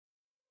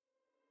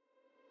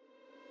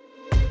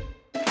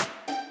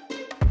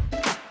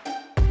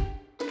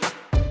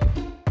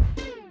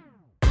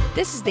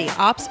This is the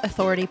Ops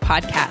Authority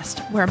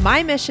Podcast, where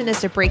my mission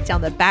is to break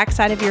down the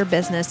backside of your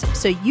business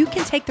so you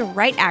can take the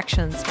right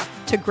actions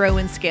to grow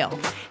and scale.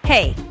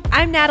 Hey,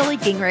 I'm Natalie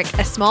Gingrich,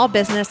 a small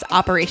business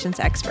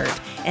operations expert,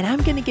 and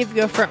I'm going to give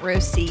you a front row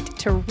seat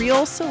to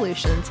real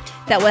solutions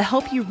that will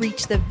help you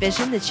reach the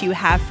vision that you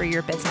have for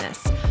your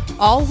business,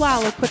 all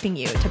while equipping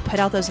you to put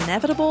out those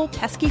inevitable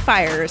pesky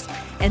fires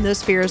and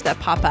those fears that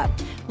pop up.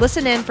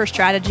 Listen in for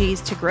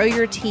strategies to grow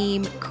your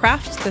team,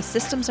 craft the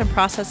systems and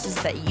processes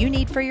that you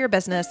need for your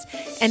business,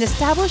 and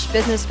establish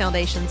business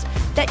foundations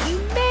that you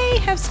may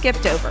have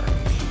skipped over.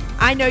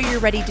 I know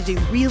you're ready to do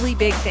really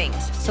big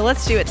things, so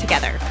let's do it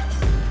together.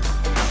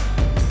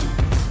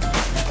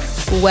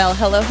 Well,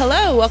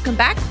 hello. Welcome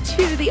back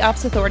to the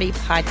Ops Authority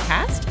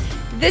Podcast.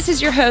 This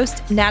is your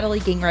host, Natalie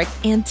Gingrich,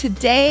 and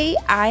today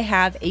I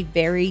have a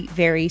very,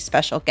 very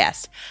special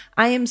guest.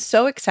 I am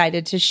so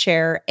excited to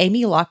share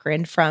Amy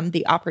Lockrin from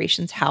the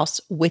Operations House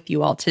with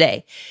you all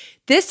today.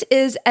 This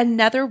is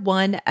another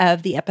one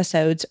of the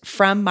episodes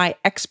from my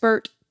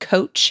Expert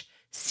Coach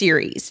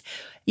series.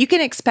 You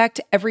can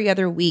expect every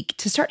other week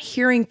to start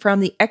hearing from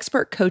the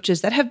expert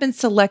coaches that have been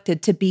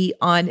selected to be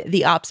on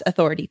the Ops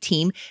Authority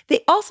team.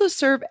 They also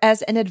serve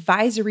as an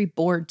advisory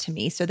board to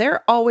me. So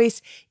they're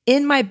always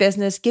in my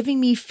business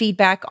giving me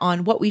feedback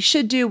on what we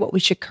should do, what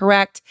we should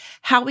correct,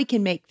 how we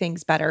can make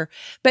things better.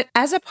 But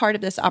as a part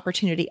of this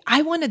opportunity,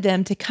 I wanted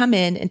them to come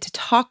in and to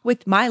talk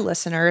with my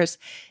listeners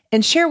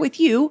and share with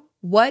you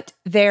what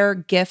their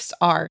gifts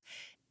are.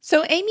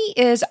 So Amy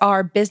is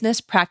our business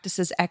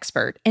practices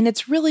expert, and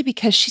it's really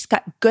because she's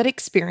got good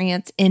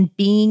experience in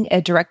being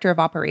a director of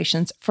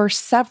operations for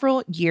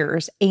several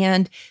years.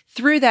 And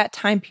through that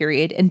time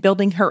period in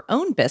building her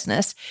own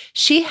business,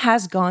 she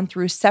has gone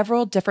through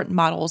several different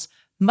models,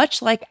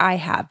 much like I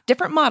have,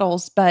 different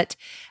models, but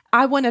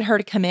I wanted her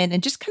to come in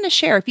and just kind of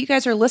share. If you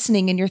guys are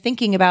listening and you're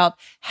thinking about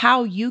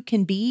how you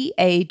can be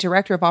a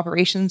director of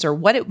operations or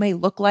what it may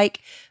look like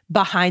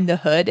behind the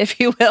hood,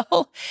 if you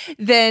will,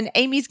 then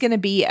Amy's going to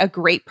be a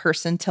great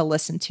person to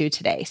listen to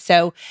today.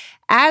 So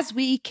as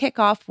we kick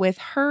off with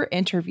her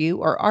interview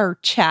or our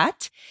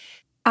chat,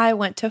 I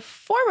want to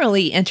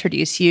formally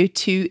introduce you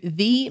to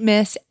the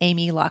Miss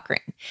Amy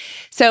Lockrin.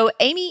 So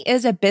Amy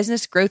is a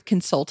business growth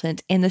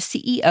consultant and the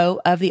CEO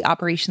of the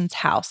Operations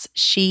House.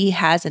 She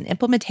has an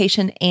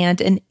implementation and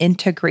an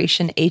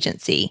integration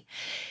agency.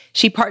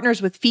 She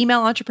partners with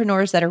female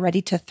entrepreneurs that are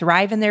ready to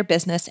thrive in their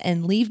business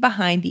and leave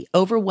behind the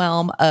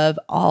overwhelm of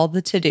all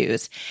the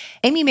to-dos.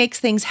 Amy makes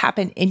things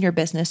happen in your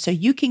business so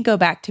you can go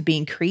back to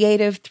being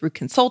creative through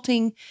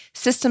consulting,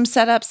 system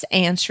setups,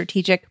 and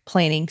strategic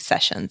planning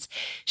sessions.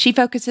 She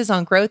focuses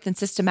on growth and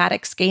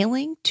systematic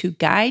scaling to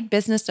guide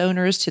business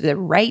owners to the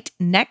right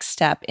next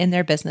step in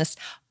their business,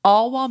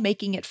 all while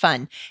making it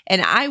fun.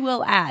 And I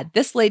will add,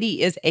 this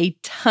lady is a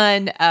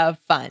ton of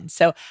fun.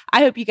 So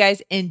I hope you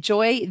guys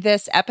enjoy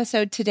this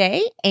episode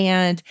today.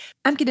 And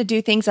I'm going to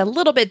do things a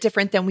little bit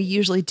different than we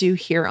usually do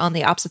here on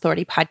the Ops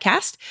Authority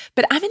podcast,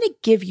 but I'm going to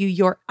give you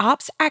your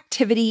ops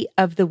activity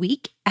of the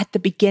week at the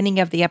beginning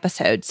of the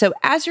episode. So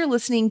as you're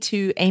listening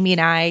to Amy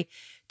and I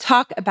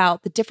talk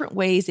about the different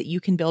ways that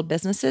you can build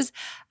businesses,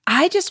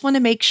 I just want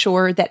to make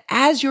sure that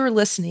as you're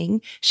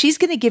listening, she's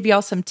going to give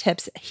y'all some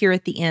tips here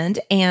at the end,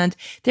 and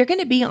they're going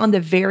to be on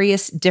the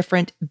various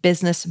different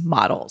business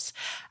models.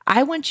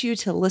 I want you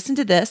to listen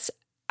to this.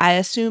 I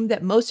assume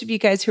that most of you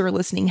guys who are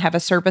listening have a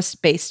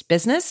service-based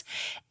business,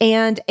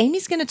 and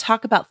Amy's going to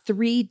talk about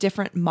 3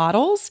 different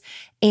models,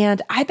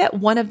 and I bet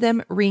one of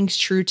them rings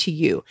true to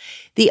you.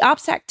 The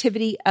ops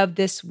activity of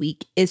this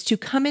week is to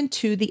come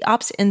into the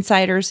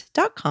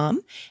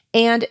opsinsiders.com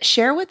and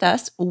share with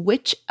us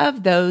which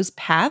of those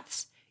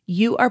paths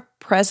you are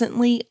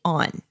presently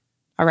on.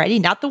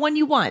 Alrighty, not the one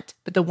you want,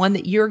 but the one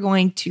that you're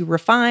going to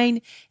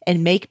refine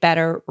and make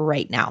better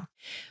right now.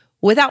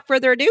 Without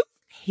further ado,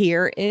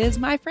 here is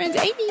my friend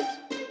Amy.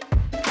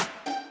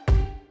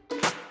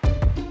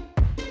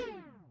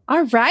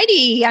 All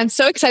righty. I'm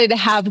so excited to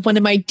have one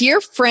of my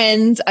dear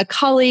friends, a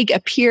colleague, a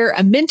peer,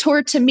 a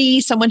mentor to me,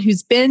 someone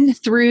who's been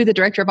through the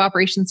Director of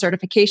Operations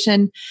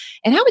certification.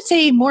 And I would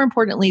say more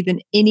importantly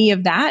than any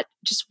of that,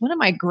 just one of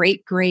my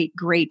great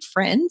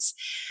friends.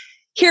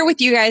 Here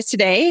with you guys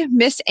today,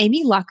 Miss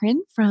Amy Lockrin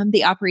from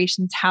the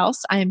Operations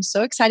House. I am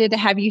so excited to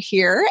have you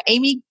here.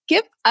 Amy,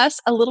 give us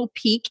a little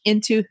peek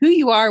into who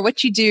you are,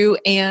 what you do,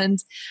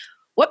 and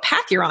what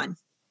path you're on.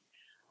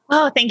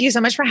 Oh, thank you so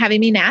much for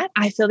having me, Nat.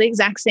 I feel the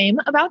exact same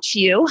about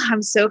you.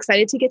 I'm so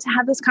excited to get to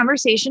have this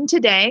conversation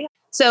today.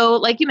 So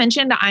like you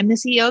mentioned, I'm the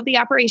CEO of the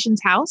Operations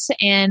House,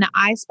 and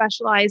I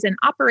specialize in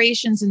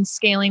operations and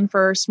scaling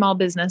for small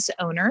business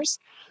owners.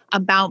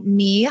 About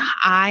me,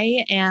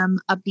 I am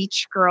a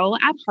beach girl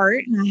at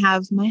heart, and I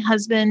have my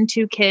husband,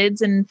 2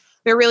 kids, and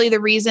they're really the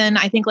reason,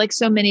 I think like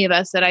so many of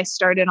us, that I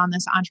started on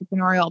this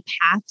entrepreneurial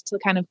path to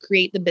kind of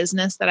create the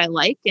business that I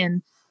like,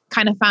 and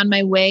kind of found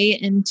my way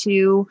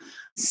into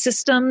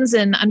systems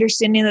and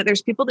understanding that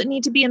there's people that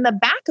need to be in the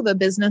back of a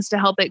business to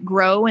help it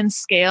grow and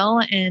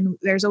scale. And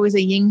there's always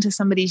a yin to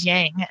somebody's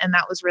yang. And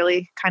that was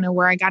really kind of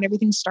where I got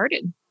everything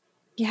started.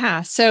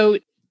 Yeah. So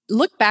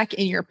look back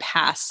in your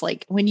past,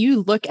 like when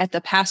you look at the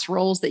past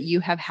roles that you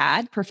have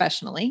had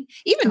professionally,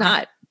 even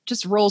not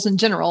just roles in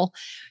general,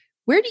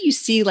 where do you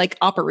see like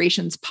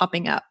operations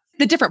popping up,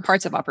 the different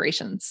parts of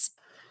operations?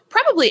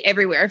 Probably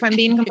everywhere, if I'm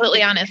being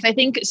completely honest. I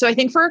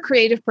think for a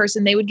creative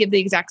person, they would give the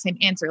exact same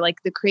answer.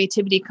 Like the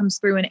creativity comes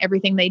through in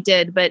everything they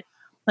did. But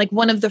like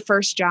one of the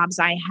first jobs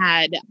I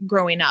had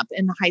growing up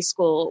in high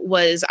school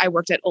was I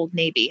worked at Old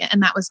Navy.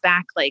 And that was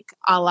back like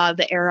a la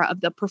the era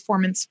of the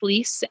performance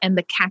fleece and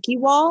the khaki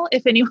wall,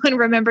 if anyone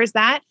remembers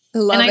that.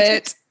 Love and I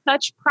it. took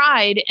such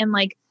pride in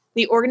like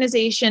the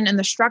organization and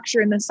the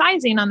structure and the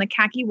sizing on the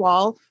khaki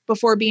wall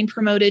before being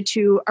promoted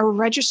to a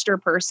register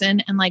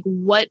person, and like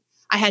what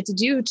I had to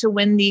do to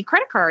win the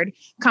credit card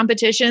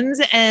competitions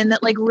and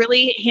like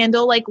really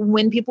handle like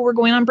when people were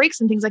going on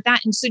breaks and things like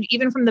that. And so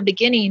even from the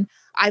beginning,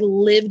 I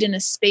lived in a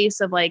space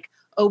of like,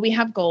 oh, we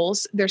have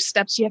goals. There's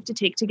steps you have to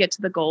take to get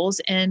to the goals.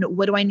 And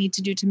what do I need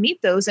to do to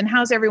meet those? And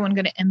how's everyone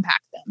going to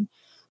impact them?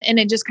 And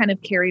it just kind of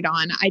carried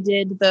on. I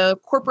did the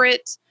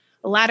corporate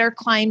ladder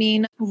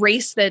climbing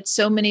race that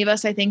so many of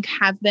us, I think,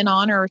 have been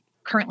on or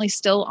currently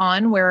still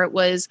on, where it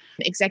was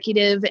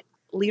executive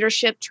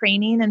leadership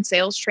training and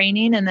sales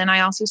training. And then I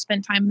also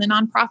spent time in the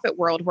nonprofit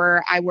world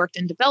where I worked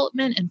in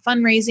development and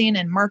fundraising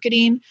and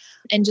marketing,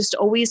 and just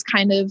always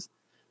kind of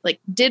like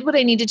did what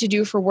I needed to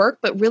do for work,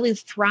 but really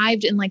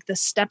thrived in like the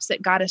steps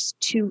that got us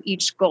to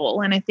each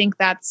goal. And I think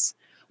that's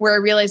where I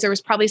realized there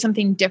was probably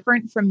something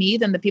different from me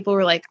than the people who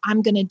were like,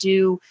 I'm going to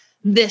do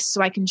this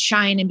so I can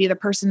shine and be the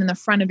person in the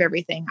front of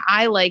everything.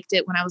 I liked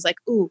it when I was like,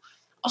 ooh,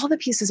 all the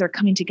pieces are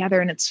coming together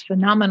and it's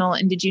phenomenal.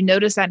 And did you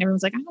notice that? And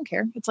everyone's like, I don't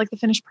care. It's like the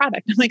finished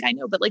product. I'm like, I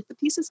know, but like the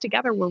pieces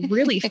together were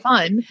really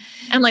fun.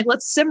 And like,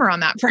 let's simmer on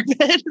that for a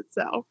bit.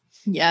 So,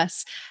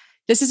 yes.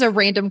 This is a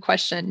random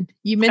question.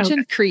 You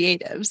mentioned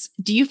creatives.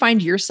 Do you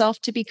find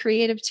yourself to be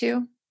creative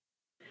too?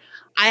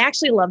 I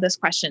actually love this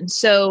question.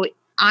 So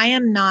I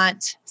am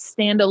not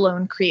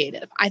standalone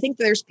creative. I think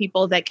there's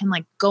people that can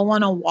like go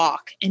on a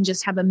walk and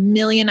just have a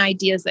million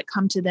ideas that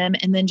come to them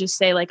and then just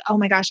say like, oh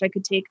my gosh, I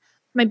could take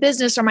my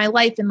business or my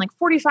life in like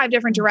 45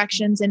 different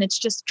directions. And it's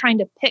just trying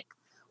to pick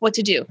what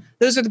to do.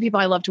 Those are the people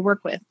I love to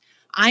work with.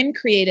 I'm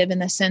creative in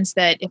the sense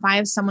that if I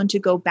have someone to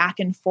go back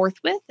and forth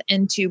with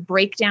and to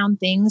break down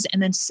things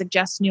and then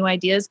suggest new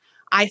ideas,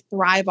 I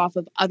thrive off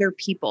of other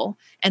people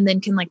and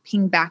then can like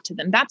ping back to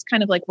them. That's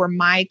kind of like where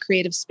my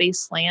creative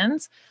space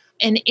lands.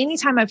 And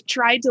anytime I've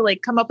tried to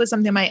like come up with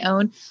something of my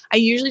own, I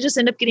usually just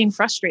end up getting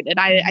frustrated.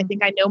 I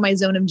think I know my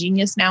zone of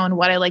genius now and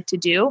what I like to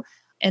do.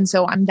 And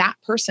so I'm that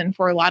person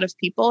for a lot of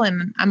people.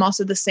 And I'm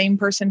also the same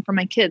person for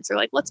my kids. They're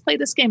like, let's play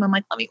this game. I'm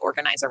like, let me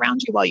organize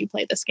around you while you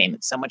play this game.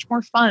 It's so much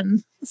more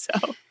fun.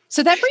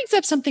 So that brings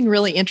up something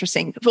really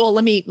interesting. Well,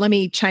 let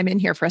me chime in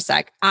here for a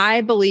sec. I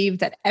believe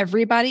that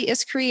everybody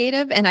is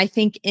creative. And I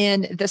think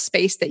in the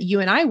space that you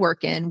and I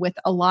work in with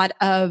a lot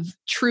of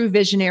true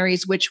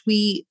visionaries, which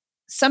we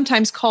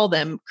sometimes call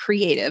them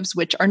creatives,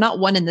 which are not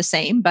one and the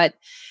same, but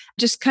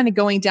just kind of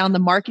going down the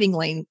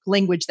marketing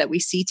language that we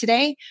see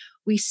today,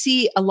 we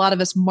see a lot of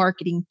us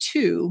marketing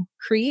to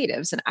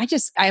creatives. And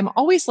I'm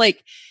always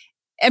like,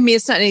 I mean,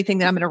 it's not anything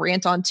that I'm going to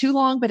rant on too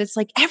long, but it's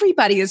like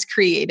everybody is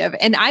creative.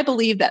 And I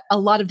believe that a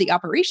lot of the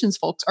operations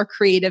folks are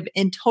creative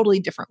in totally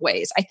different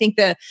ways. I think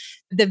the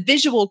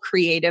visual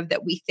creative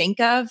that we think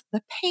of,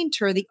 the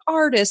painter, the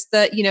artist,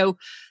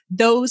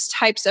 those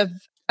types of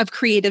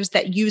creatives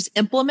that use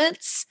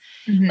implements,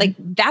 like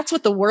that's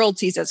what the world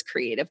sees as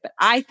creative. But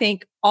I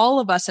think all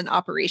of us in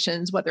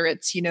operations, whether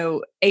it's,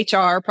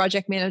 HR,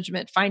 project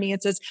management,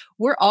 finances,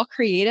 we're all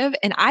creative.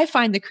 And I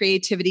find the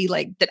creativity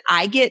like that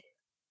I get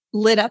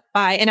lit up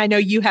by, and I know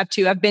you have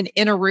too, I've been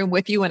in a room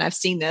with you and I've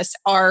seen this,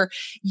 are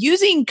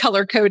using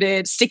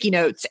color-coded sticky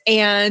notes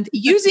and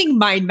using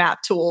mind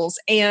map tools.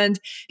 And,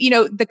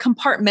 the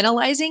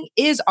compartmentalizing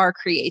is our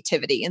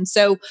creativity. And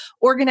so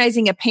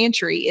organizing a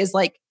pantry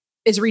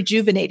is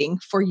rejuvenating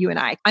for you and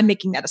I. I'm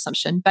making that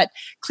assumption, but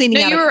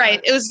cleaning out. You were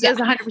right. It was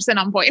 100%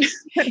 on point.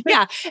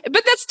 Yeah.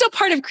 But that's still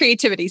part of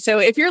creativity. So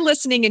if you're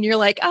listening and you're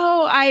like,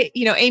 oh,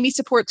 Amy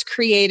supports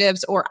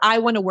creatives or I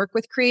want to work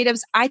with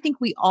creatives, I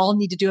think we all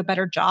need to do a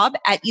better job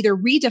at either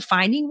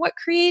redefining what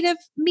creative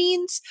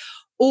means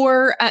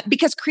or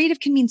because creative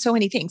can mean so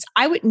many things.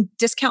 I wouldn't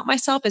discount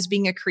myself as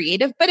being a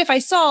creative, but if I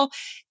saw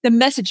the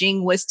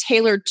messaging was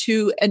tailored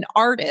to an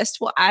artist,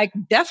 well, I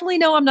definitely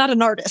know I'm not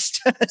an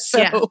artist.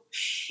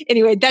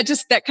 Anyway,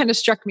 that kind of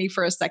struck me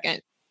for a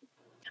second.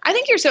 I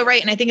think you're so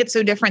right. And I think it's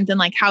so different than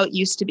like how it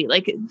used to be.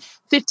 Like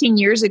 15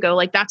 years ago,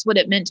 like that's what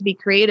it meant to be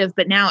creative.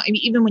 But now, I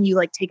mean, even when you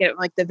like take it at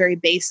like the very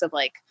base of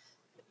like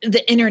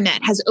the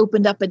internet has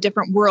opened up a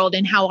different world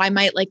and how I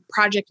might like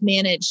project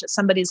manage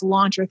somebody's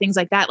launch or things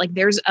like that. Like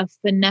there's a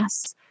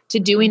finesse to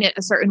doing it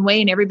a certain way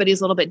and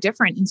everybody's a little bit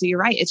different. And so you're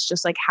right. It's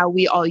just like how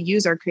we all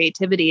use our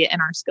creativity and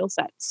our skill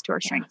sets to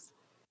our strengths.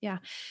 Yeah.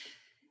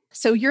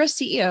 So you're a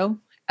CEO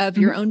of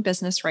your own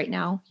business right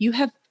now. You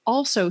have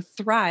also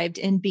thrived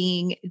in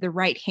being the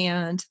right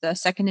hand, the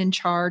second in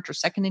charge or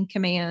second in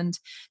command,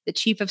 the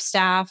chief of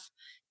staff,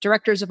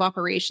 directors of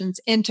operations,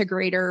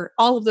 integrator.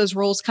 All of those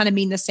roles kind of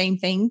mean the same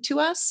thing to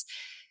us.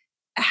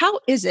 how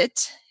is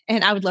it?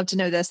 And I would love to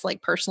know this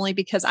like personally,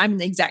 because I'm in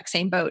the exact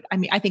same boat. I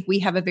mean, I think we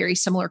have a very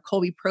similar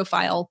Colby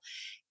profile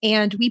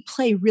and we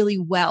play really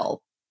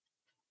well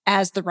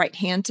as the right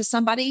hand to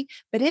somebody,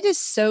 but it is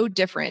so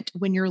different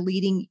when you're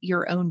leading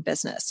your own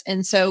business.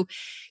 And so,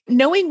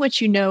 knowing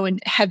what you know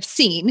and have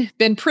seen,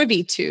 been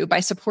privy to by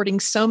supporting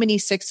so many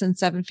 6 and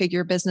 7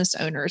 figure business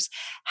owners,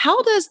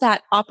 how does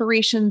that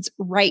operations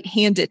right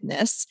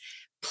handedness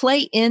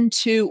play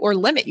into or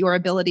limit your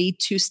ability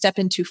to step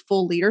into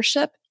full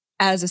leadership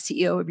as a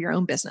CEO of your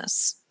own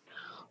business?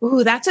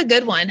 Ooh, that's a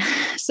good one.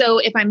 So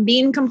if I'm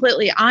being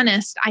completely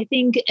honest, I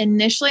think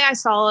initially I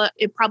saw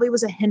it probably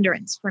was a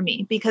hindrance for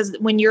me because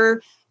when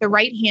you're the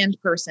right hand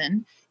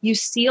person, you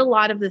see a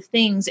lot of the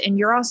things and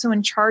you're also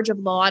in charge of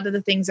a lot of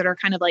the things that are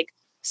kind of like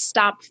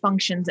stop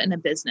functions in a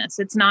business.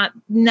 It's not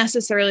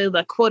necessarily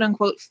the quote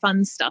unquote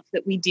fun stuff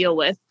that we deal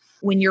with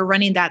when you're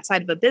running that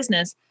side of a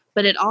business,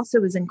 but it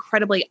also is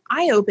incredibly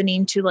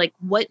eye-opening to like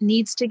what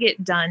needs to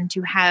get done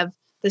to have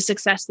the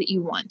success that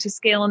you want, to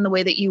scale in the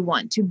way that you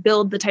want, to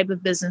build the type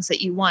of business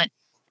that you want.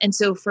 And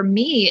so for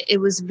me, it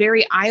was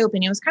very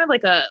eye-opening. It was kind of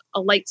like a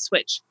light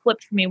switch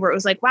flipped for me where it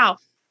was like, wow,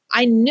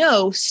 I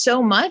know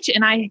so much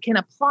and I can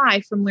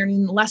apply from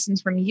learning lessons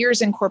from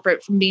years in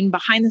corporate, from being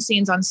behind the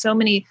scenes on so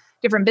many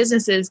different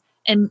businesses.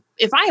 And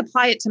if I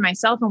apply it to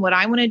myself and what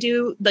I want to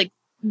do, like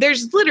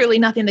there's literally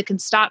nothing that can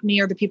stop me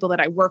or the people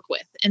that I work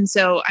with. And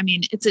so, I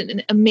mean, it's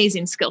an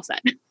amazing skill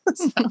set.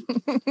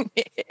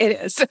 It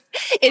is.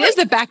 It is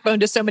the backbone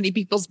to so many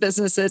people's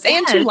businesses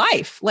and to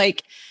life.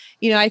 Like,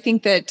 I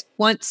think that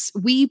once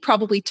we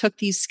probably took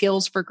these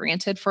skills for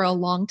granted for a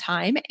long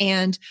time.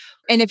 And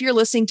if you're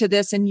listening to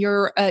this and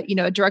you're a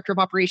director of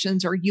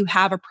operations or you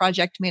have a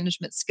project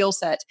management skill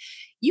set,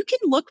 you can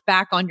look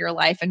back on your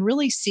life and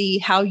really see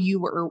how you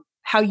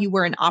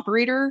were an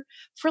operator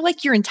for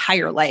like your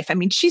entire life. I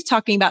mean, she's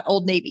talking about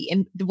Old Navy,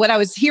 and what I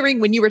was hearing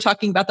when you were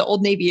talking about the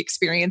Old Navy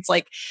experience,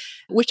 like,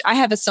 which I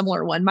have a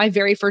similar one. My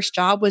very first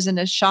job was in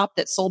a shop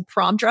that sold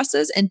prom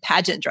dresses and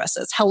pageant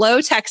dresses.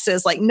 Hello,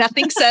 Texas. Like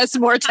nothing says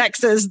more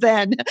Texas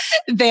than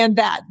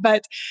that.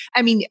 But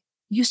I mean,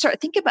 you start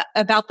thinking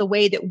about the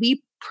way that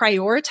we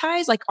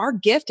prioritize, like our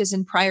gift is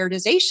in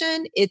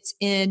prioritization. It's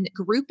in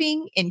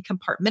grouping and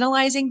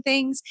compartmentalizing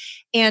things.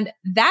 And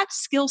that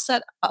skill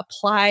set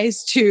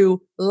applies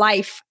to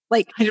life.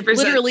 Like 100%.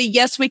 Literally,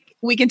 yes,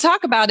 we can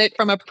talk about it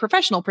from a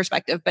professional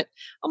perspective, but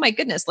oh my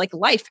goodness, like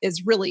life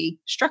is really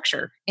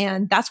structure.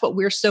 And that's what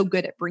we're so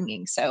good at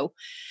bringing. So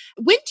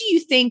when do you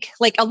think,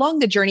 like along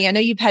the journey, I know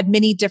you've had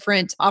many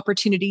different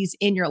opportunities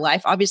in your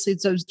life. Obviously,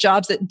 it's those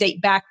jobs that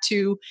date back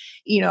to,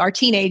 our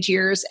teenage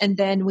years. And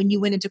then when you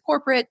went into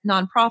corporate,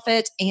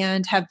 nonprofit,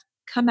 and have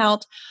come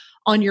out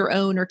on your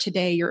own, or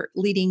today you're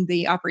leading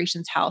the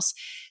operations house.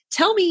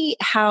 Tell me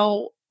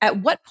at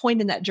what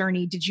point in that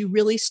journey did you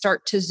really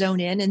start to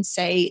zone in and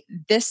say,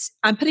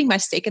 I'm putting my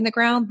stake in the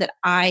ground that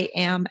I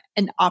am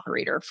an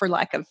operator, for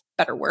lack of a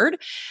better word,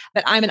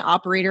 that I'm an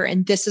operator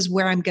and this is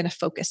where I'm going to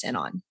focus in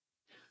on?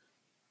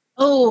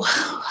 Oh,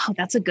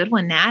 that's a good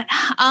one, Nat.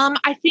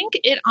 I think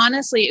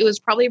it was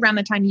probably around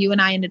the time you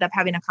and I ended up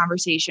having a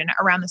conversation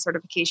around the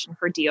certification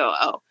for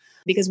DOO.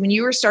 Because when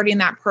you were starting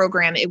that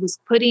program, it was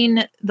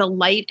putting the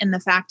light in the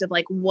fact of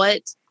like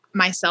what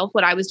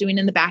I was doing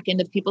in the back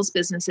end of people's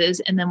businesses,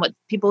 and then what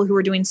people who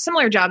were doing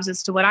similar jobs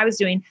as to what I was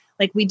doing,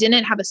 like we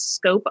didn't have a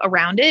scope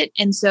around it.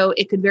 And so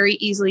it could very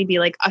easily be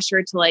like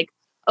ushered to like,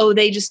 oh,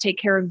 they just take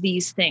care of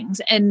these things,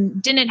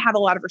 and didn't have a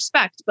lot of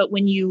respect. But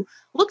when you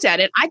looked at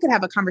it, I could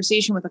have a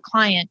conversation with a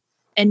client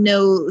and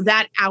know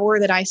that hour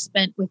that I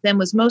spent with them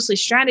was mostly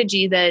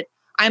strategy that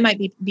I might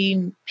be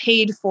being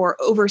paid for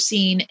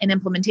overseeing an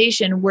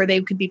implementation where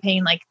they could be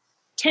paying like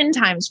 10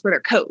 times for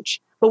their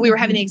coach. But we were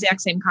having the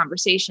exact same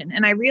conversation.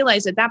 And I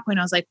realized at that point,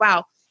 I was like,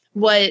 wow,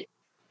 what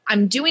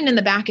I'm doing in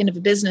the back end of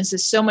a business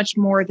is so much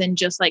more than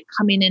just like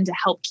coming in to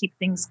help keep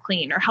things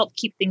clean or help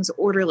keep things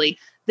orderly.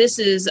 This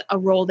is a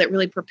role that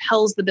really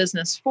propels the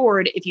business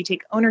forward if you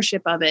take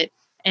ownership of it.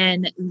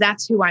 And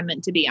that's who I'm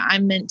meant to be.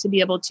 I'm meant to be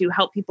able to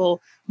help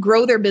people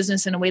grow their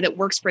business in a way that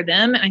works for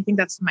them. And I think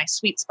that's my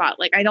sweet spot.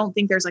 Like, I don't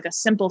think there's like a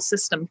simple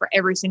system for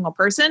every single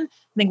person.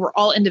 I think we're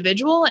all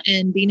individual,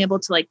 and being able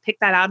to like pick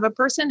that out of a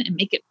person and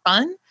make it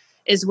fun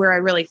is where I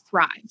really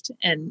thrived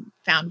and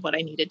found what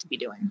I needed to be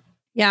doing.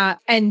 Yeah.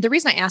 And the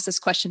reason I ask this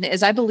question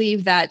is I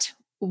believe that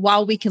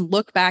while we can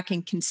look back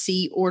and can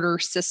see order,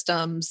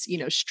 systems,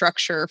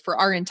 structure for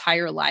our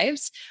entire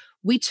lives,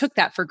 we took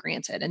that for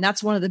granted. And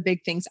that's one of the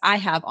big things I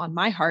have on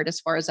my heart as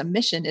far as a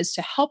mission, is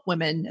to help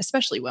women,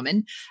 especially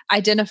women,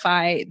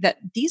 identify that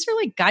these are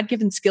like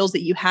God-given skills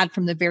that you had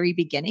from the very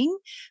beginning.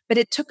 But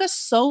it took us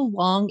so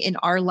long in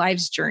our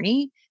life's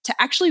journey to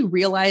actually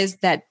realize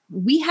that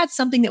we had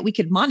something that we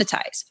could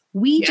monetize.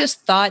 We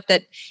just thought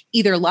that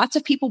either lots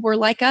of people were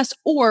like us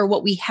or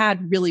what we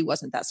had really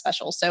wasn't that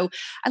special. So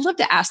I'd love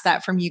to ask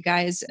that from you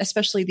guys,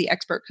 especially the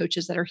expert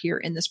coaches that are here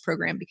in this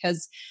program,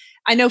 because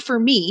I know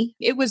for me,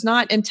 it was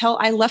not until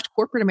I left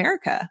corporate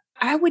America,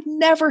 I would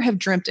never have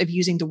dreamt of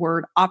using the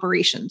word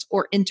operations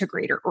or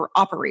integrator or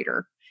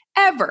operator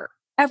ever.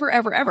 ever,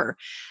 ever, ever.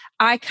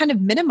 I kind of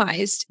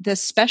minimized the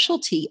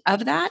specialty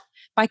of that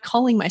by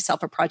calling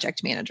myself a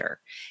project manager.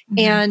 Mm-hmm.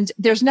 And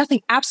there's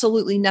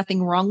absolutely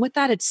nothing wrong with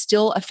that. It's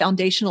still a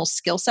foundational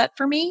skill set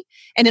for me.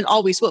 And it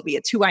always will be.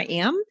 It's who I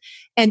am.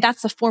 And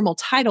that's the formal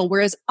title.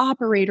 Whereas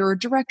operator or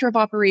director of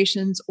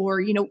operations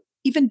or,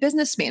 even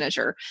business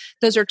manager,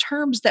 those are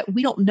terms that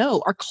we don't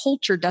know. Our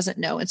culture doesn't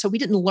know. And so we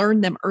didn't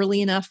learn them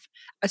early enough,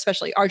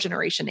 especially our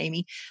generation,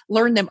 Amy,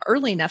 learn them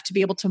early enough to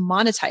be able to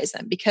monetize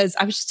them. Because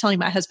I was just telling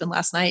my husband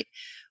last night,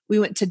 we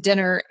went to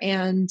dinner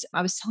and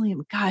I was telling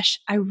him, gosh,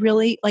 I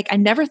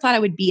never thought I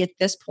would be at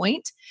this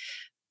point,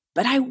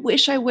 but I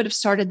wish I would have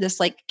started this.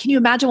 Can you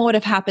imagine what would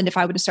have happened if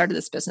I would have started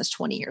this business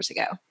 20 years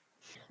ago?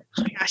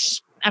 Oh my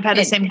gosh. I've had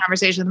the same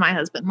conversation with my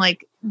husband.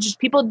 Just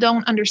people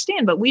don't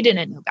understand, but we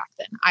didn't know back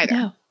then either.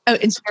 No. Oh,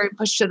 it's very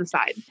pushed to the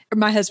side.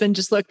 My husband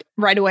just looked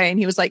right away and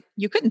he was like,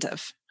 you couldn't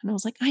have. And I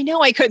was like, I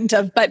know I couldn't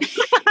have, but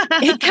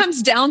it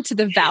comes down to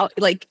the value.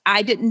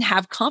 I didn't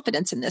have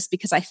confidence in this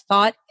because I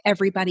thought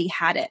everybody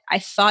had it. I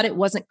thought it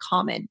wasn't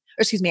common.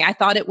 I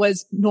thought it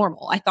was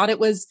normal. I thought it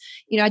was,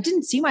 I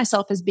didn't see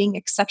myself as being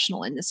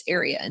exceptional in this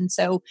area. And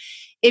so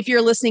if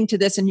you're listening to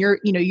this and you're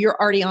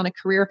already on a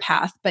career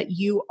path, but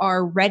you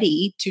are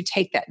ready to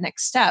take that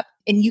next step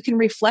and you can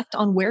reflect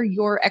on where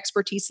your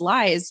expertise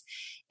lies.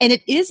 And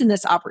it is in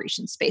this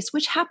operations space,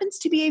 which happens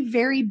to be a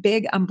very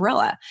big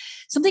umbrella.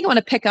 Something I want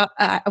to pick up,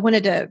 I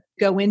wanted to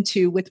go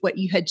into with what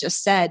you had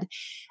just said.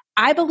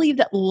 I believe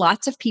that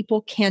lots of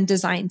people can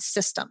design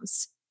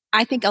systems.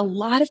 I think a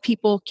lot of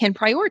people can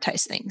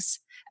prioritize things,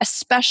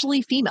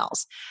 especially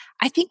females.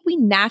 I think we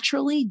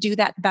naturally do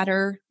that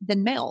better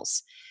than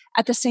males.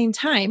 At the same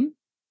time,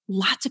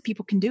 lots of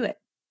people can do it.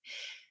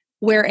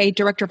 Where a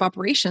director of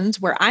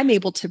operations, where I'm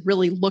able to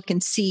really look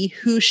and see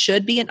who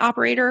should be an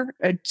operator,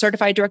 a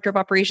certified director of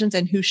operations,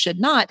 and who should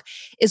not,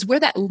 is where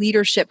that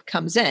leadership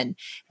comes in.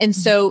 And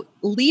so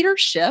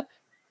leadership,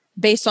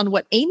 based on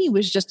what Amy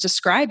was just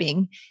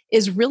describing,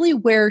 is really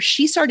where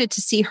she started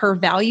to see her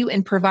value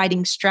in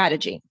providing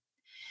strategy.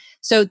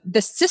 So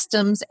the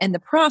systems and the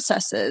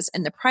processes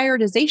and the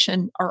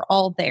prioritization are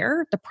all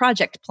there. The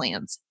project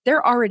plans,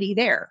 they're already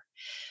there.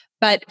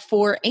 But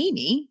for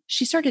Amy,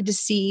 she started to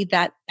see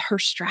that her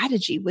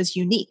strategy was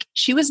unique.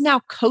 She was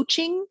now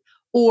coaching,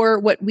 or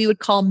what we would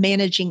call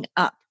managing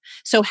up.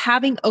 So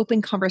having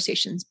open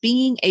conversations,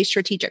 being a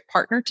strategic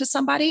partner to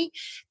somebody,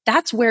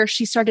 that's where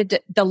she started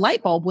the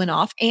light bulb went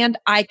off. And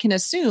I can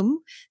assume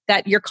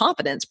that your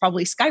confidence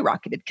probably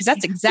skyrocketed because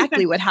that's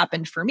exactly what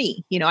happened for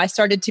me. I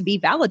started to be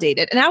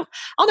validated. And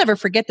I'll never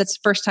forget this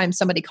first time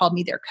somebody called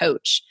me their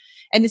coach.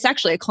 And it's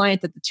actually a client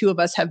that the two of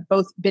us have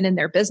both been in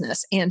their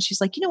business. And she's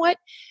like, you know what?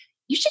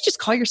 You should just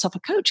call yourself a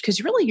coach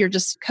because really you're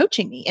just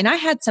coaching me. And I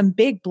had some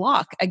big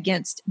block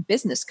against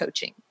business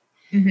coaching.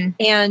 Mm-hmm.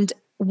 And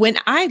when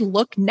I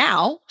look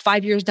now,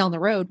 5 years down the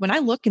road, when I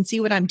look and see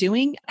what I'm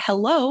doing,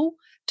 hello,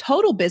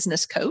 total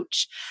business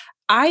coach.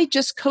 I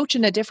just coach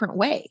in a different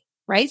way,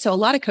 right? So a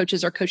lot of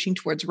coaches are coaching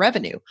towards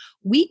revenue.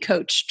 We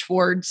coach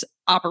towards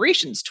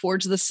operations,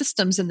 towards the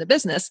systems in the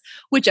business,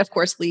 which of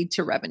course lead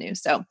to revenue.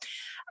 So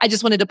I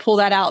just wanted to pull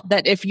that out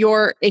that if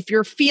you're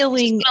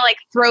feeling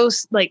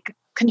throws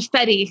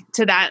confetti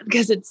to that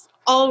because it's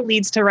all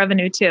leads to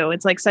revenue too.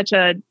 It's such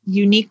a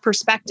unique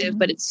perspective,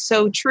 but it's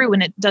so true.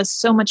 And it does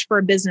so much for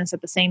a business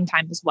at the same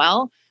time as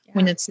well,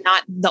 when it's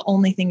not the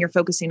only thing you're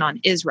focusing on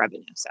is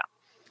revenue. So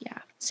yeah,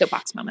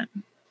 soapbox moment.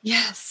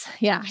 Yes.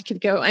 Yeah, I could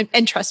go.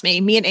 And trust me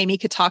and Amy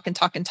could talk and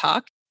talk and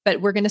talk,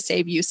 but we're going to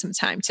save you some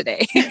time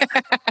today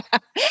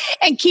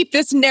and keep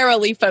this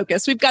narrowly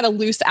focused. We've got a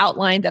loose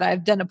outline that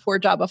I've done a poor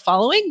job of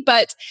following,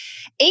 but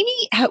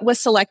Amy was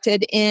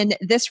selected in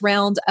this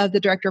round of the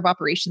Director of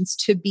Operations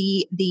to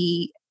be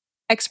the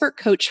expert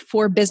coach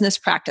for business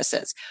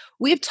practices.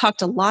 We've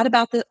talked a lot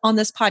about on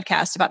this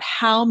podcast about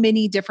how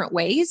many different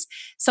ways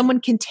someone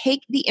can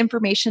take the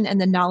information and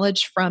the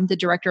knowledge from the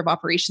Director of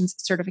Operations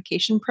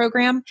certification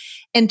program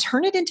and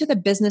turn it into the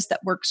business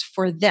that works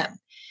for them.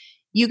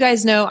 You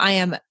guys know I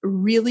am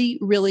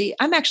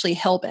I'm actually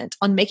hellbent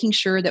on making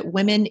sure that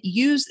women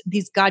use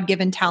these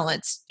God-given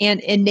talents and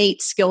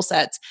innate skill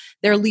sets,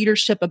 their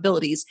leadership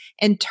abilities,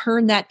 and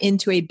turn that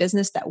into a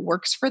business that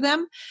works for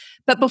them.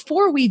 But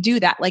before we do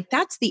that,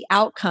 that's the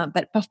outcome.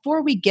 But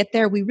before we get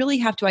there, we really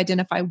have to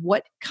identify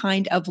what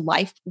kind of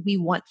life we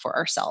want for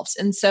ourselves.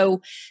 And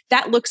so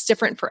that looks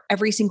different for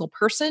every single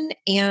person.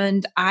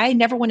 And I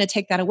never want to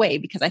take that away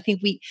because I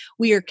think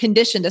we are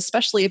conditioned,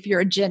 especially if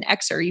you're a Gen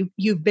Xer,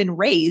 you've been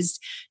raised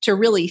to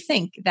really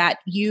think that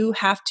you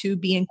have to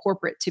be in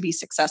corporate to be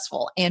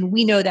successful. And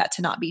we know that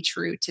to not be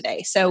true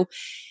today. So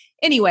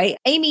anyway,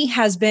 Amy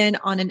has been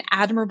on an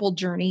admirable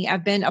journey.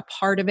 I've been a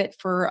part of it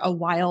for a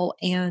while,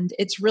 and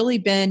it's really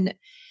been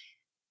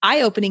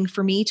eye-opening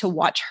for me to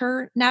watch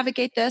her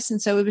navigate this.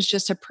 And so it was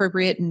just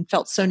appropriate and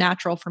felt so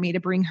natural for me to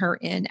bring her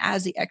in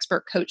as the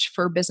expert coach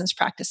for business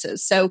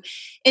practices. So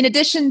in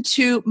addition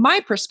to my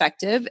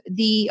perspective,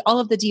 all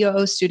of the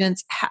DOO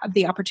students have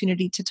the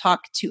opportunity to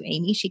talk to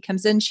Amy. She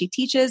comes in, she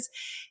teaches,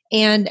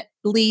 and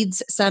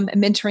leads some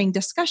mentoring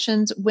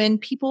discussions when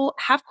people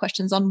have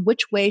questions on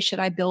which way should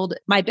I build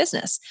my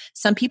business.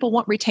 Some people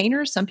want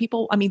retainers. Some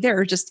people, there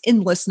are just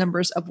endless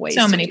numbers of ways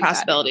So to many do that.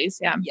 possibilities.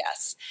 Yeah.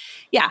 Yes.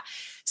 Yeah.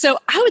 So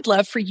I would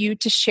love for you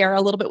to share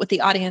a little bit with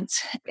the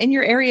audience in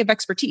your area of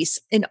expertise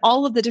in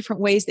all of the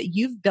different ways that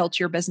you've built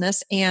your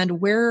business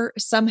and where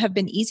some have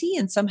been easy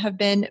and some have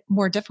been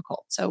more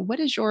difficult. So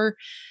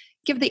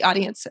give the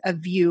audience a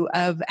view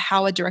of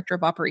how a director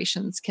of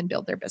operations can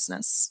build their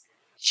business.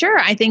 Sure.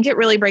 I think it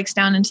really breaks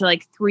down into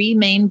like three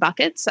main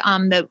buckets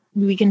that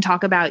we can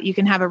talk about. You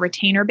can have a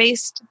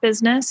retainer-based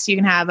business, you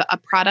can have a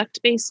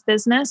product-based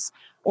business,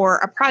 or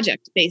a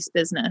project-based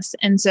business.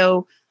 And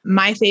so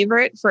my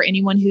favorite for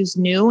anyone who's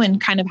new and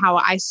kind of how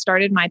I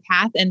started my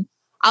path, and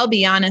I'll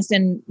be honest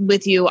and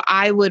with you,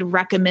 I would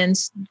recommend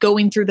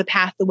going through the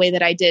path the way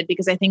that I did,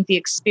 because I think the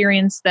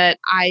experience that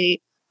I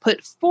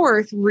put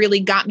forth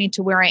really got me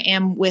to where I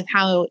am with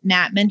how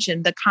Nat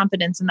mentioned the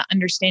confidence and the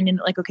understanding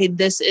that like, okay,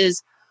 this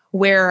is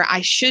where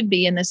I should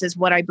be, and this is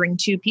what I bring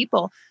to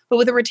people. But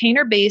with a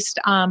retainer-based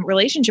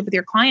relationship with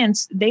your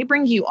clients, they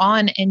bring you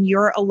on and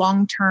you're a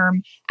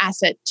long-term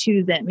asset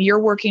to them. You're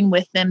working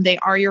with them. They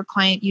are your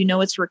client. You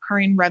know it's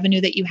recurring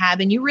revenue that you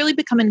have, and you really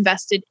become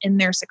invested in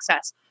their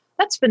success.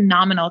 That's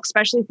phenomenal,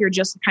 especially if you're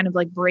just kind of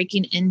like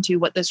breaking into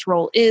what this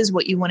role is,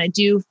 what you want to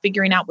do,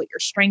 figuring out what your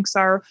strengths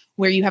are,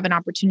 where you have an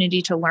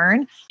opportunity to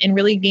learn, and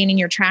really gaining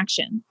your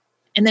traction.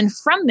 And then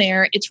from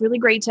there, it's really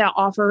great to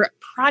offer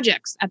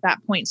projects at that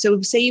point.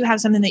 So say you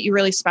have something that you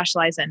really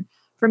specialize in.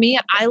 For me,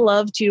 I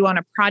love to, on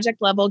a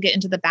project level, get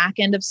into the back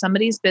end of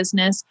somebody's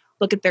business,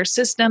 look at their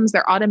systems,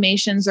 their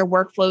automations, their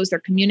workflows, their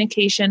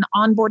communication,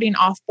 onboarding,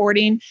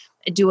 offboarding,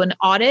 do an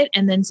audit,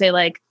 and then say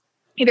like,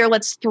 either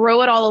let's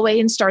throw it all away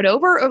and start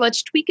over, or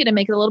let's tweak it and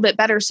make it a little bit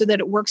better so that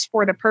it works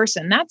for the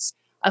person. That's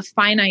a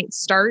finite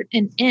start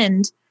and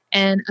end,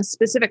 and a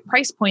specific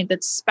price point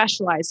that's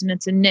specialized, and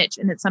it's a niche,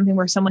 and it's something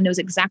where someone knows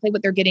exactly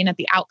what they're getting at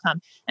the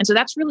outcome. And so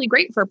that's really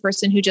great for a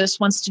person who just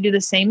wants to do the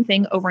same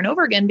thing over and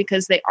over again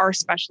because they are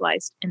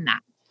specialized in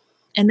that.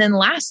 And then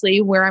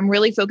lastly, where I'm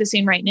really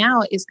focusing right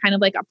now is kind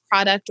of like a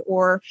product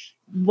or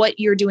what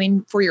you're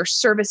doing for your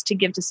service to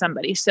give to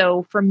somebody.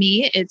 So for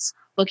me, it's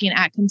looking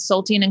at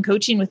consulting and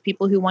coaching with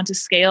people who want to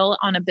scale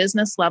on a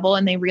business level,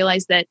 and they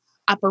realize that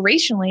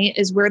operationally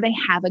is where they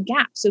have a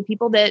gap. So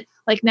people that,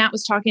 like Nat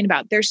was talking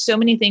about, there's so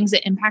many things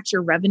that impact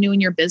your revenue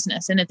in your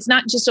business. And it's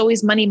not just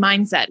always money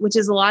mindset, which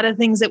is a lot of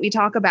things that we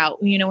talk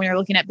about, when you're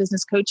looking at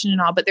business coaching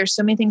and all, but there's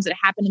so many things that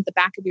happen at the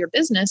back of your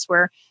business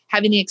where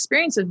having the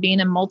experience of being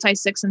in multi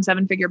 6 and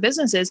 7 figure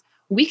businesses,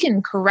 we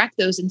can correct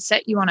those and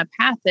set you on a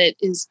path that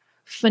is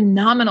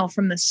phenomenal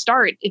from the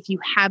start if you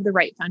have the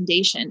right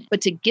foundation.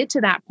 But to get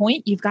to that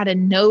point, you've got to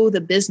know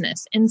the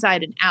business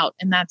inside and out.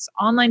 And that's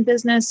online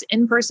business,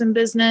 in-person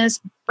business,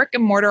 brick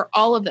and mortar,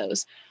 all of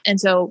those. And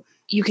so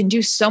you can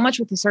do so much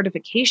with the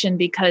certification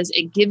because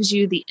it gives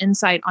you the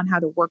insight on how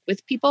to work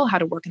with people, how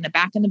to work in the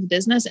back end of the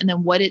business, and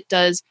then what it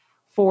does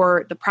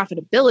for the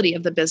profitability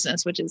of the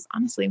business, which is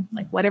honestly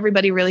like what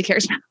everybody really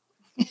cares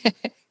about.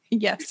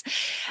 Yes.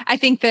 I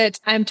think that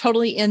I'm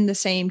totally in the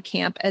same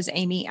camp as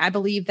Amy. I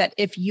believe that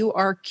if you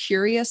are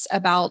curious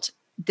about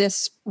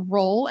this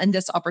role and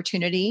this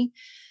opportunity,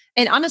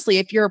 and honestly,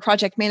 if you're a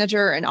project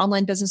manager, an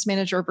online business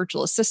manager, a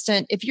virtual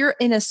assistant, if you're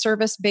in a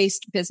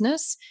service-based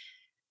business,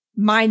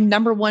 my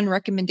number one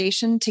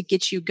recommendation to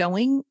get you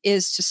going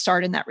is to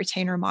start in that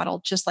retainer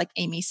model, just like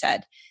Amy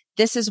said.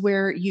 This is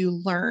where you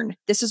learn.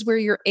 This is where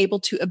you're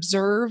able to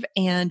observe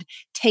and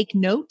take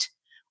note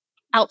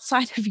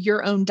outside of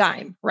your own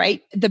dime,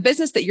 right? The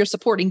business that you're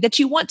supporting, that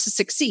you want to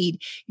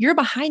succeed, you're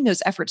behind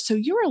those efforts. So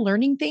you're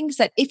learning things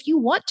that if you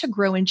want to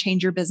grow and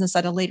change your business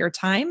at a later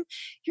time,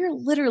 you're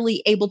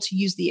literally able to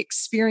use the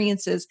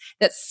experiences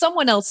that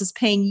someone else is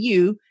paying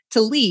you to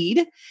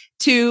lead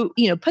to,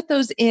 put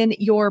those in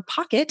your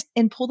pocket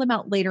and pull them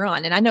out later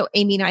on. And I know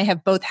Amy and I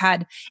have both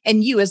had,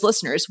 and you as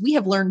listeners, we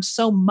have learned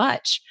so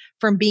much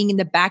from being in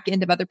the back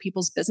end of other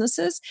people's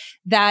businesses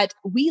that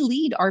we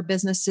lead our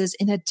businesses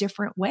in a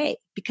different way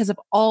because of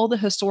all the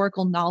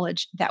historical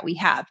knowledge that we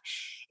have.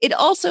 It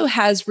also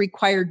has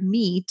required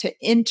me to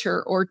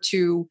enter or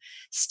to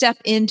step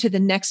into the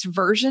next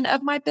version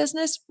of my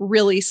business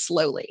really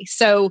slowly.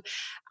 So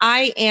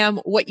I am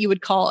what you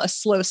would call a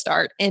slow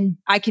start, and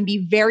I can be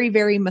very,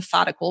 very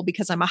methodical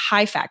because I'm a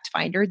high fact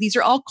finder. These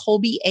are all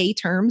Kolbe A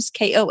terms,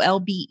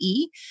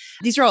 Kolbe.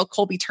 These are all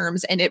Kolbe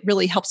terms, and it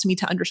really helps me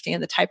to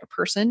understand the type of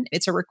person.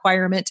 It's a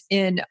requirement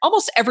in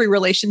almost every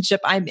relationship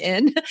I'm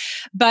in,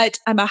 but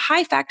I'm a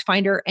high fact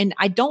finder and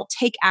I don't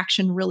take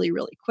action really,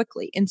 really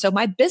quickly. And so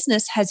my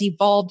business has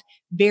evolved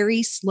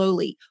very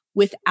slowly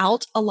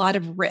without a lot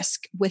of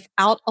risk,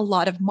 without a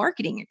lot of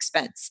marketing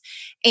expense.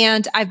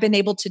 And I've been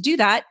able to do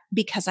that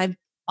because I've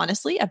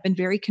been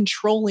very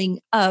controlling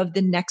of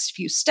the next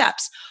few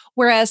steps.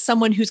 Whereas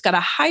someone who's got a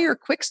higher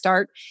quick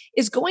start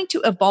is going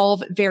to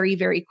evolve very,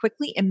 very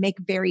quickly and make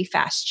very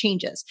fast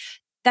changes.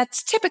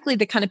 That's typically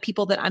the kind of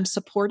people that I'm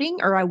supporting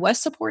or I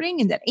was supporting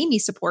and that Amy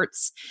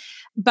supports.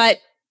 But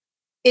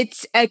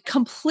It's a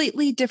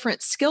completely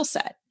different skill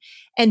set.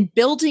 And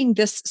building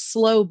this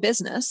slow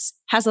business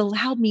has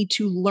allowed me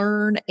to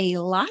learn a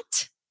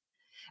lot.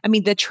 I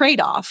mean, the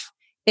trade-off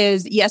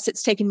is, yes,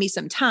 it's taken me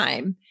some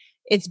time.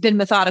 It's been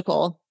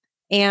methodical.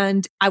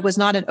 And I was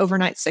not an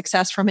overnight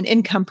success from an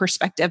income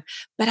perspective,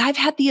 but I've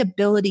had the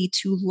ability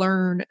to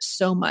learn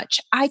so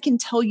much. I can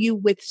tell you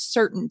with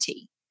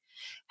certainty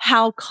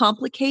how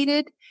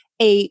complicated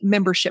a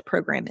membership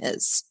program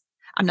is.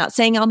 I'm not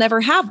saying I'll never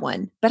have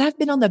one, but I've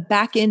been on the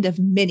back end of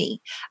many.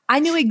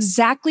 I knew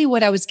exactly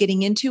what I was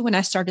getting into when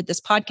I started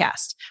this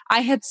podcast.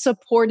 I had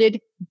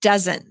supported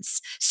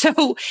dozens.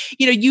 So,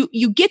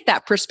 you get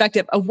that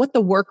perspective of what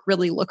the work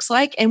really looks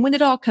like. And when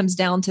it all comes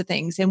down to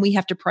things and we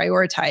have to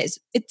prioritize,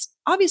 it's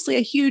obviously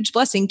a huge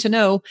blessing to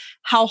know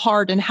how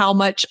hard and how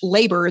much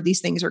labor these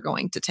things are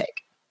going to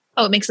take.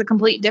 Oh, it makes a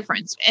complete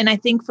difference. And I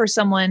think for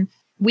someone,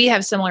 we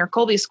have similar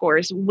Colby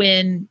scores.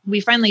 When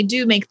we finally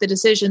do make the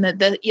decision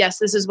that, yes,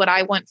 this is what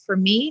I want for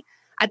me,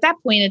 at that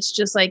point, it's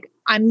just like,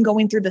 I'm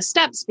going through the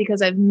steps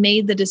because I've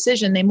made the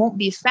decision. They won't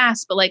be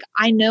fast, but like,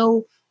 I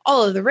know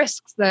all of the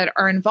risks that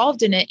are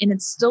involved in it, and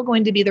it's still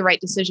going to be the right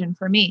decision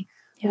for me.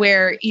 Yeah.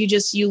 Where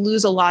you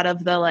lose a lot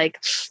of the like,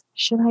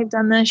 should I have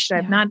done this? Should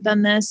I have not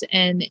done this?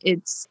 And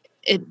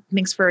it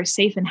makes for a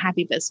safe and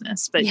happy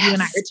business, but you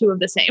and I are two of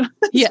the same.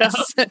 Yes.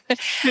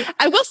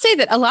 I will say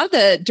that a lot of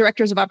the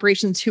directors of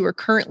operations who are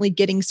currently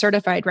getting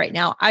certified right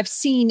now, I've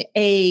seen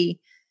I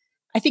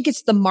think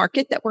it's the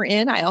market that we're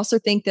in. I also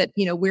think that,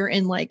 we're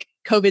in like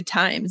COVID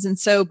times. And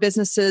so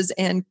businesses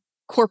and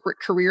corporate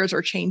careers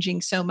are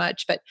changing so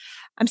much, but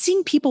I'm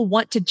seeing people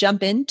want to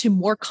jump into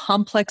more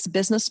complex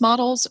business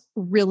models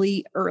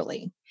really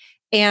early.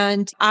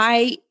 And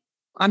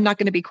I'm not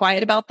going to be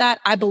quiet about that.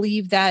 I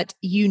believe that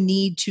you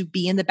need to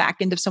be in the back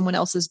end of someone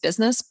else's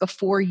business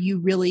before you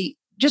really,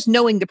 just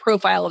knowing the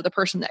profile of the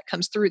person that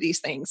comes through these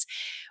things.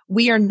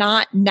 We are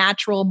not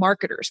natural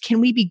marketers. Can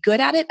we be good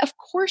at it? Of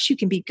course you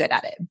can be good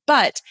at it,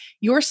 but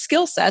your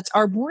skill sets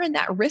are more in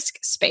that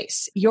risk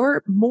space.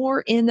 You're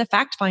more in the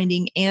fact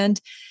finding and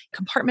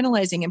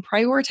compartmentalizing and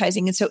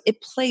prioritizing. And so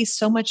it plays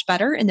so much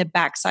better in the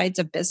backsides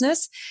of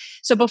business.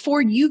 So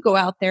before you go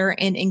out there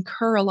and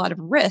incur a lot of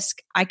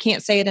risk, I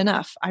can't say it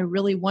enough. I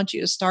really want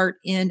you to start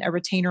in a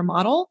retainer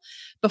model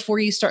before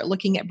you start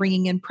looking at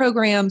bringing in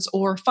programs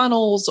or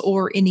funnels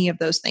or any of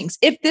those things.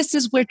 If this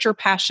is what your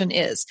passion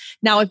is.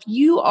 Now, if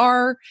you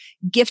are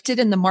gifted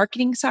in the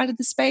marketing side of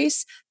the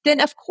space, then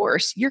of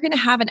course you're going to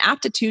have an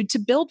aptitude to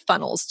build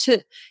funnels,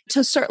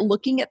 to start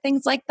looking at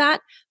things like that.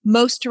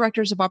 Most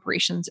directors of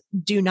operations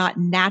do not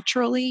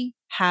naturally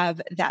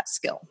have that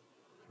skill.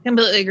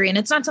 Completely agree. And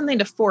it's not something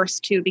to force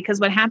too, because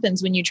what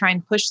happens when you try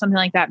and push something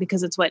like that,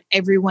 because it's what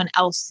everyone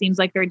else seems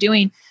like they're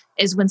doing,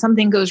 is when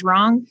something goes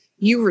wrong,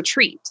 you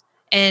retreat.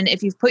 And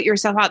if you've put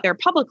yourself out there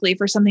publicly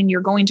for something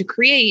you're going to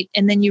create,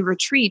 and then you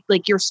retreat,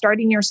 like you're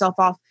starting yourself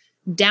off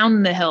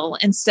down the hill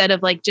instead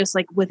of like just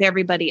like with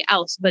everybody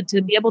else. But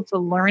to be able to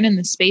learn in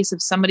the space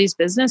of somebody's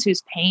business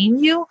who's paying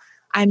you,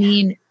 I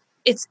mean,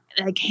 it's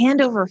like hand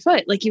over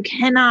foot. Like you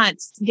cannot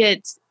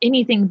get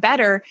anything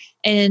better.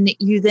 And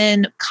you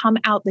then come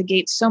out the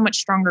gate so much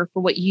stronger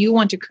for what you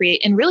want to create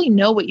and really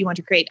know what you want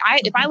to create.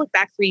 If I look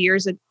back 3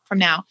 years from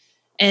now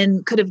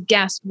and could have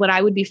guessed what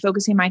I would be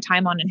focusing my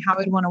time on and how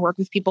I'd want to work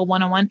with people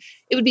one-on-one,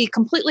 it would be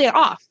completely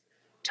off,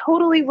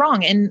 totally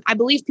wrong. And I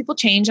believe people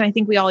change, and I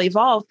think we all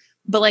evolve,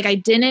 but like I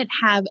didn't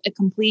have a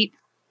complete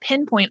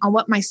pinpoint on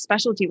what my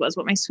specialty was,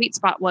 what my sweet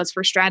spot was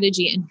for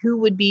strategy, and who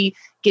would be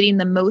getting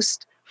the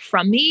most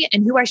from me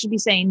and who I should be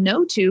saying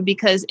no to,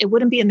 because it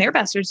wouldn't be in their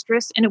best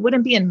interest and it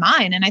wouldn't be in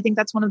mine. And I think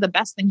that's one of the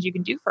best things you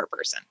can do for a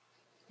person.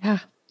 Yeah.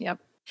 Yep.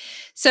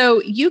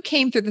 So you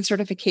came through the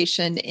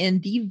certification in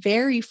the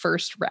very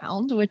first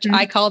round, which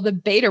I call the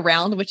beta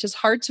round, which is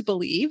hard to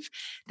believe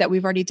that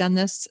we've already done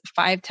this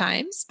 5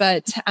 times,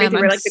 but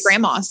we're like the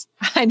grandmas.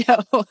 I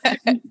know.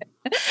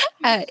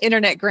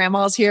 Internet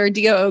grandmas here,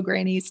 DOO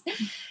grannies.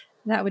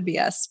 That would be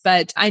us.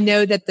 But I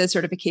know that the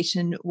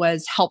certification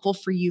was helpful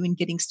for you in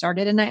getting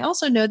started. And I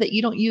also know that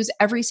you don't use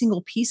every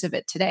single piece of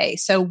it today.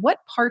 So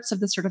what parts of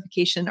the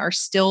certification are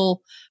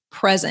still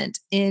present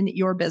in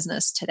your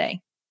business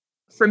today?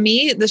 For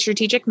me, the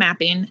strategic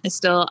mapping is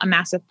still a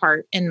massive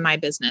part in my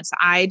business.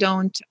 I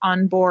don't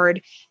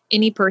onboard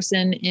any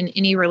person in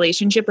any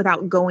relationship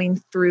without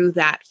going through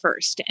that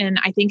first. And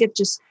I think it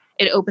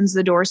opens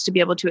the doors to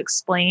be able to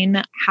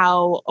explain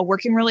how a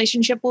working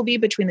relationship will be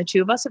between the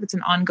two of us if it's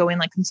an ongoing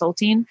like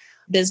consulting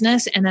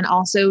business. And then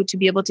also to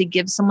be able to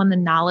give someone the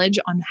knowledge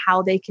on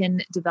how they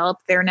can develop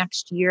their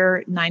next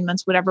year, 9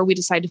 months, whatever we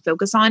decide to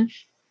focus on,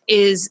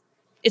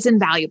 it's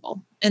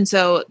invaluable. And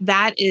so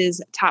that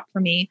is top for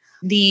me.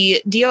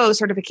 The DOO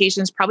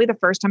certification is probably the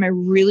first time I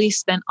really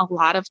spent a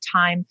lot of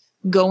time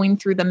going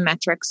through the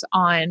metrics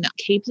on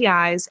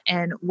KPIs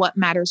and what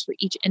matters for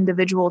each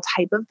individual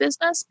type of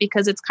business,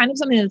 because it's kind of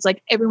something that's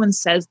like everyone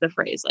says the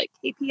phrase like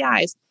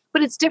KPIs,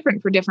 but it's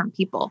different for different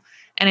people.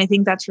 And I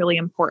think that's really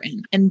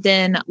important. And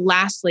then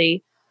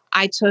lastly,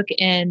 I took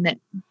and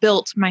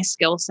built my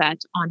skill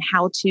set on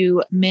how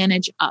to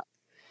manage up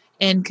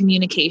and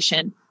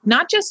communication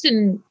not just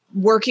in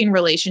working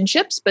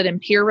relationships, but in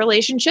peer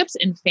relationships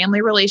and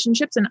family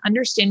relationships, and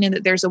understanding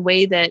that there's a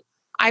way that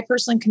I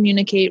personally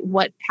communicate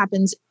what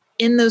happens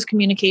in those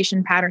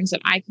communication patterns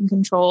that I can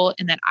control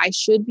and that I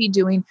should be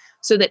doing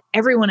so that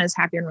everyone is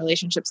happy in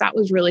relationships. That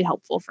was really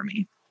helpful for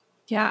me.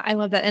 Yeah, I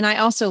love that. And I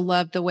also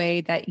love the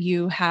way that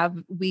you have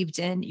weaved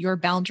in your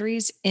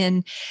boundaries.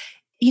 And,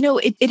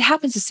 it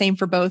happens the same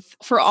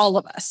for all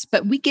of us,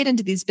 but we get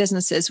into these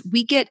businesses,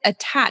 we get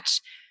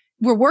attached.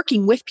 We're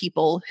working with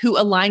people who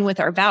align with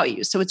our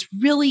values. So it's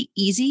really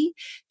easy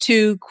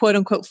to quote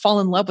unquote fall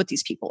in love with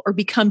these people or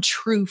become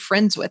true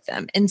friends with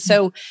them. And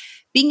so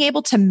being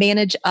able to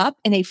manage up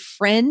in a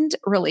friend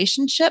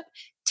relationship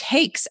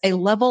takes a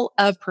level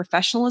of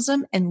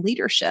professionalism and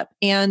leadership.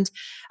 And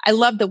I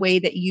love the way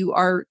that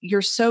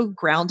you're so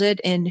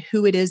grounded in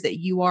who it is that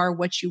you are,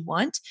 what you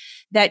want,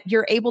 that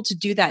you're able to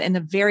do that in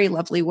a very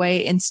lovely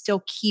way and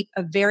still keep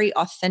a very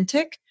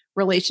authentic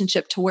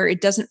relationship to where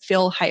it doesn't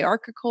feel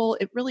hierarchical.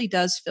 It really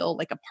does feel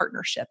like a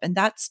partnership. And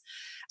that's,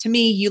 to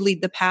me, you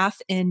lead the path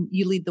and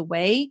you lead the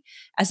way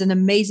as an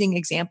amazing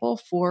example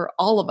for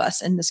all of us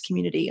in this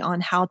community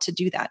on how to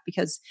do that,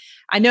 because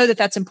I know that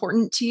that's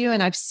important to you.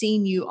 And I've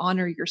seen you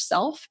honor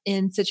yourself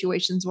in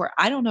situations where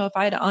I don't know if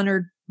I had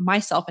honored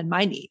myself and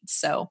my needs.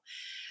 So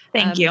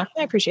thank you.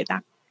 I appreciate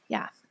that.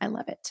 Yeah, I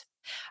love it.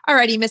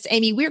 Alrighty, Miss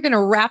Amy, we're going to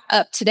wrap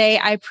up today.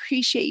 I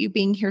appreciate you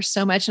being here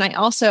so much. And I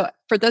also,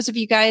 for those of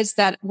you guys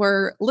that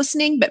were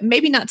listening, but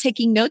maybe not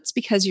taking notes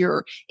because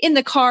you're in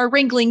the car,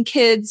 wrangling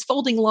kids,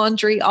 folding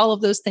laundry, all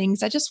of those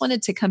things, I just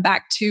wanted to come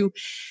back to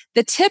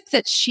the tip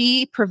that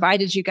she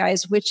provided you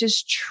guys, which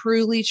is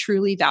truly,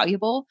 truly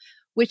valuable,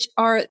 which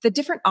are the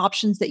different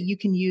options that you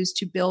can use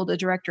to build a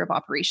director of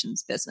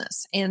operations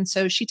business. And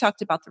so she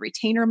talked about the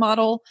retainer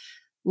model,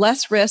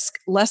 less risk,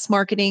 less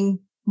marketing,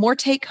 more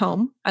take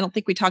home. I don't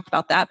think we talked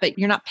about that, but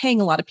you're not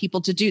paying a lot of people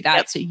to do that.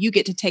 Yep. So you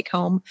get to take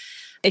home.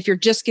 If you're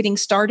just getting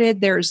started,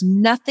 there's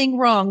nothing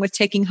wrong with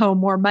taking home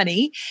more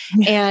money.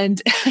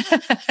 And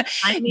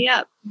sign me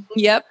up.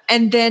 Yep.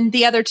 And then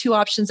the other two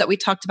options that we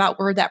talked about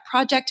were that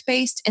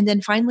project-based, and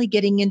then finally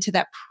getting into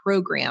that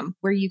program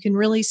where you can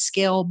really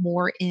scale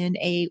more in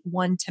a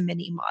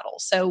one-to-many model.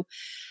 So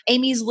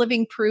Amy's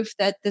living proof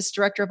that this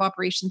director of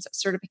operations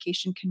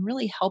certification can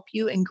really help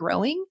you in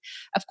growing.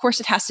 Of course,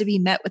 it has to be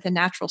met with a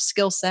natural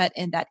skill set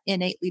and that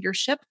innate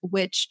leadership,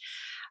 which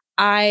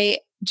I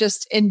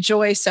just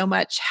enjoy so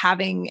much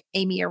having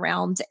Amy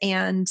around,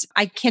 and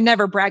I can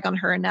never brag on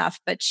her enough,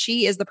 but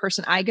she is the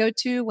person I go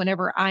to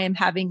whenever I am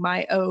having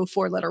my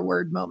 4-letter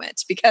word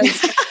moment,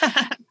 because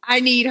I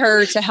need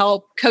her to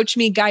help coach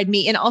me, guide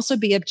me, and also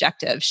be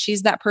objective.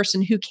 She's that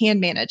person who can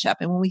manage up.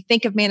 And when we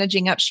think of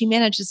managing up, she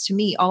manages to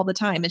me all the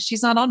time, and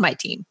she's not on my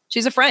team.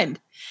 She's a friend.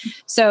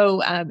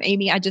 So,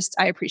 Amy, I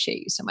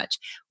appreciate you so much.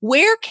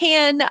 Where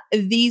can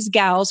these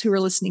gals who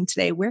are listening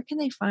today, where can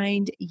they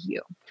find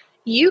you?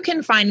 You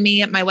can find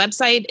me at my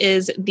website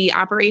is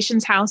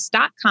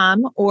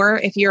theoperationshouse.com, or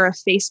if you're a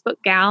Facebook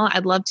gal,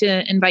 I'd love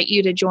to invite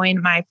you to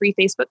join my free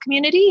Facebook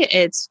community.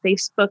 It's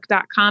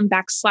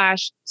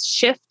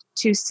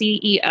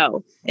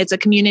facebook.com/shift-to-CEO. It's a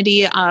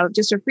community of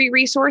just a free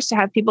resource to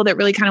have people that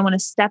really kind of want to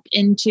step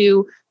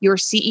into your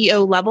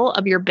CEO level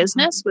of your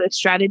business with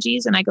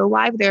strategies. And I go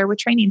live there with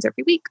trainings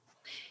every week.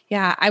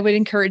 Yeah, I would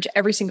encourage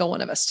every single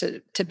one of us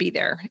to be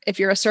there. If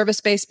you're a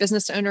service-based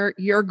business owner,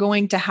 you're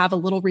going to have a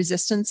little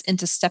resistance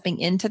into stepping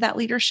into that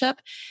leadership.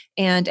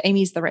 And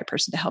Amy's the right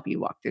person to help you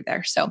walk through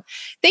there. So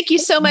thank you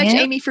so much,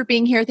 Amy, for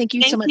being here. Thank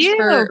you so much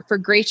for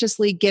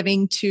graciously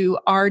giving to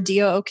our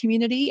DOO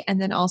community,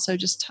 and then also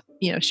just,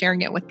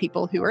 sharing it with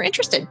people who are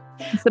interested.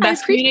 It's the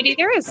best community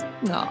there is.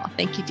 Oh,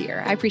 thank you,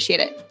 dear. I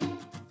appreciate it.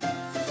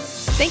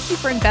 Thank you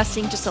for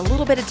investing just a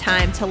little bit of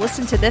time to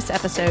listen to this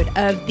episode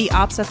of the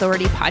Ops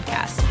Authority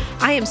podcast.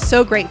 I am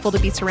so grateful to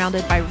be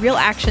surrounded by real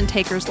action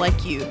takers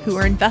like you who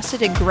are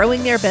invested in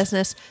growing their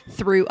business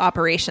through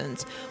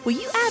operations. Will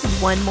you add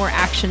one more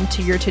action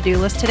to your to-do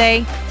list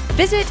today?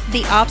 Visit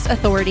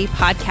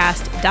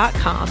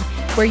theopsauthoritypodcast.com,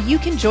 where you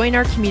can join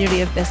our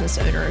community of business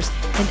owners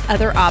and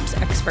other ops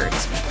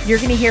experts. You're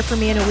going to hear from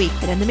me in a week,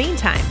 but in the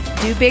meantime,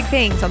 do big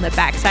things on the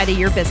backside of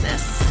your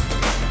business.